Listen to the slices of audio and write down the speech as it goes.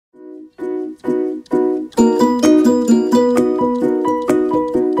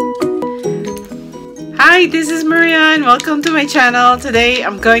Hi, this is Maria and welcome to my channel. Today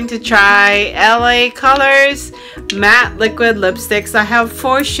I'm going to try LA Colors matte liquid lipsticks. I have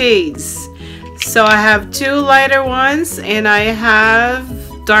 4 shades. So I have 2 lighter ones and I have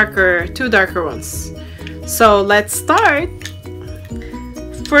 2 darker ones. So let's start.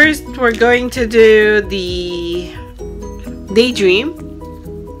 First we're going to do the Daydream.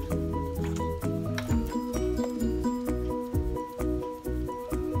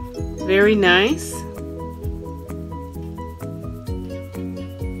 Very nice.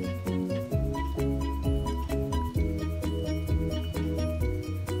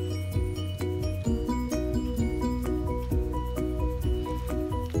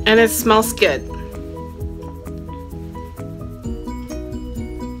 And it smells good.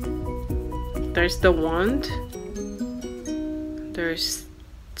 There's the wand. There's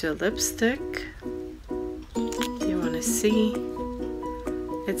the lipstick. You want to see?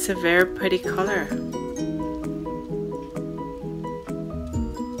 It's a very pretty color.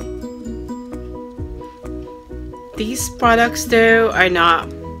 These products though are not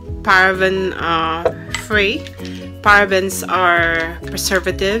paraben free. Parabens are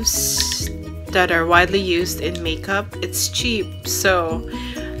preservatives that are widely used in makeup. It's cheap, so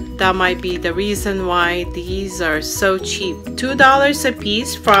that might be the reason why these are so cheap. $2 a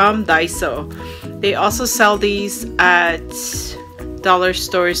piece from Daiso. They also sell these at dollar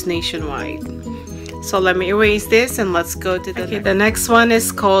stores nationwide. So let me erase this and let's go to the the next one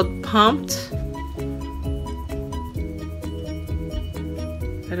is called Pumped.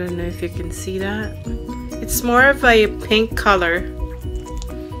 I don't know if you can see that. It's more of a pink color.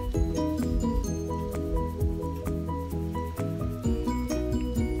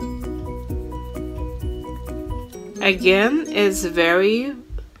 Again, it's very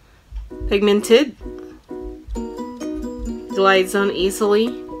pigmented. Glides on easily.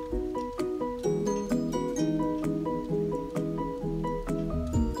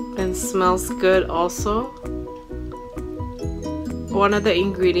 And smells good also. One of the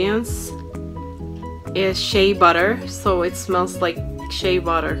ingredients is shea butter, so it smells like shea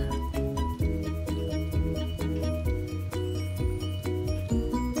butter.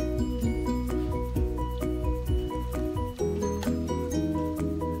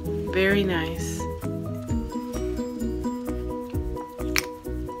 Very nice.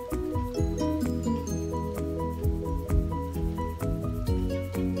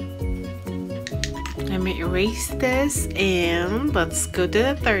 Let me erase this and let's go to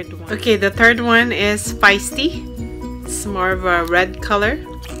the third one. Okay, the third one is Feisty. It's more of a red color.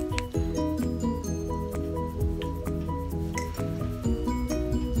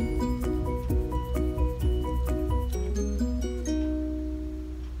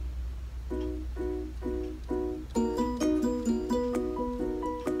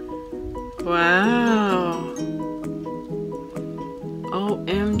 Wow.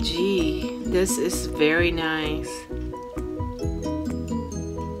 OMG. This is very nice.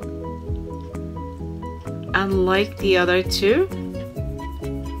 Unlike the other two,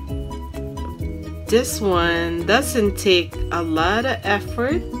 this one doesn't take a lot of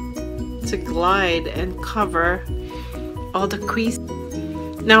effort to glide and cover all the crease.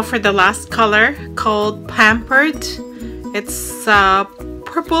 Now for the last color called Pampered. It's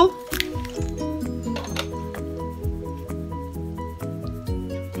purple.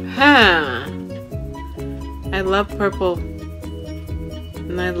 I love purple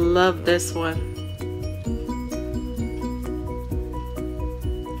and I love this one.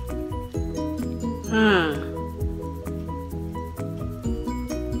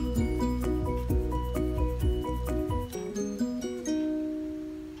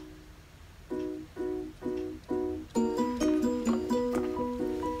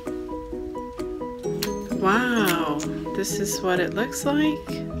 Wow, this is what it looks like.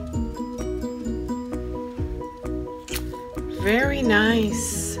 Very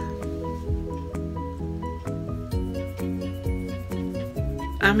nice.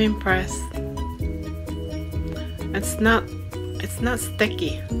 I'm impressed. It's not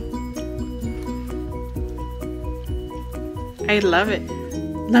sticky. I love it.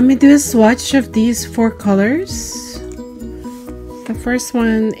 Let me do a swatch of these 4 colors. The first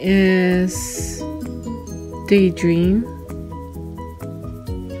one is Daydream.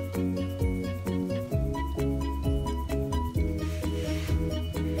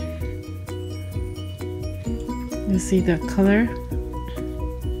 You see the color?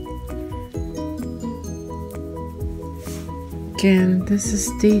 Again, this is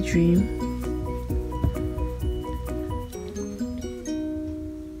Daydream.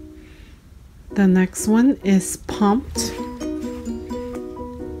 The next one is Pumped.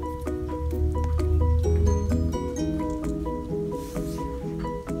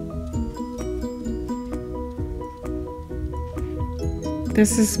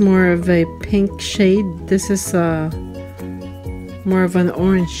 This is more of a pink shade. This is more of an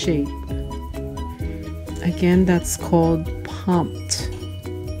orange shade. Again, that's called Pumped.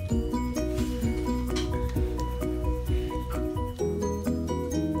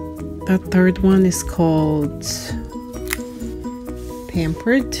 The third one is called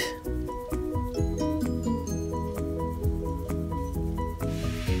Pampered.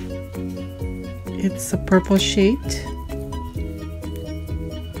 It's a purple shade.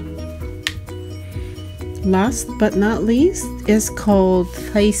 Last but not least is called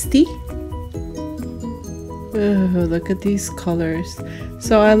Feisty. Oh, look at these colors.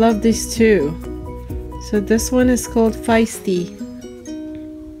 So I love these too. So this one is called Feisty.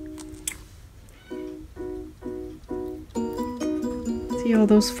 See all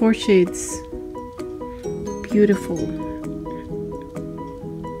those 4 shades. Beautiful.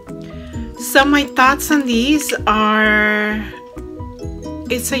 So my thoughts on these are,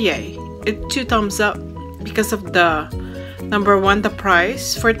 it's a yay. It's 2 thumbs up because of the number one, the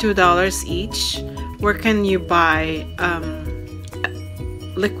price for $2 each. Where can you buy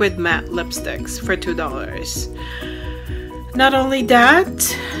liquid matte lipsticks for $2? Not only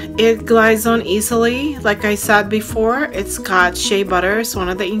that, it glides on easily. Like I said before, it's got shea butter as one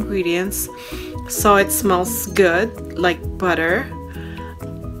of the ingredients, so it smells good like butter,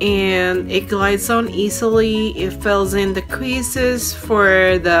 and it glides on easily. It fills in the creases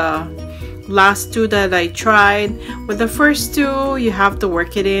for the last 2 that I tried. With the first 2, you have to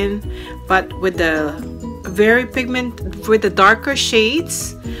work it in, but with the with the darker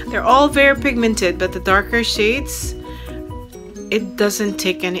shades, they're all very pigmented, but the darker shades, it doesn't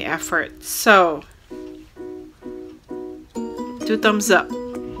take any effort. So 2 thumbs up.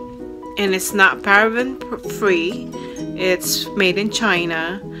 And it's not paraben free. It's made in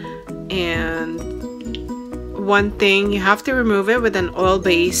China. And one thing, you have to remove it with an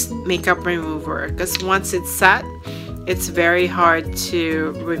oil-based makeup remover, because once it's set, it's very hard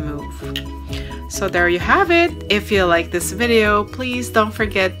to remove. So there you have it. If you like this video, please don't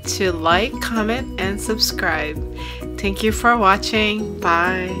forget to like, comment, and subscribe. Thank you for watching.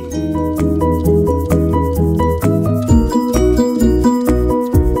 Bye.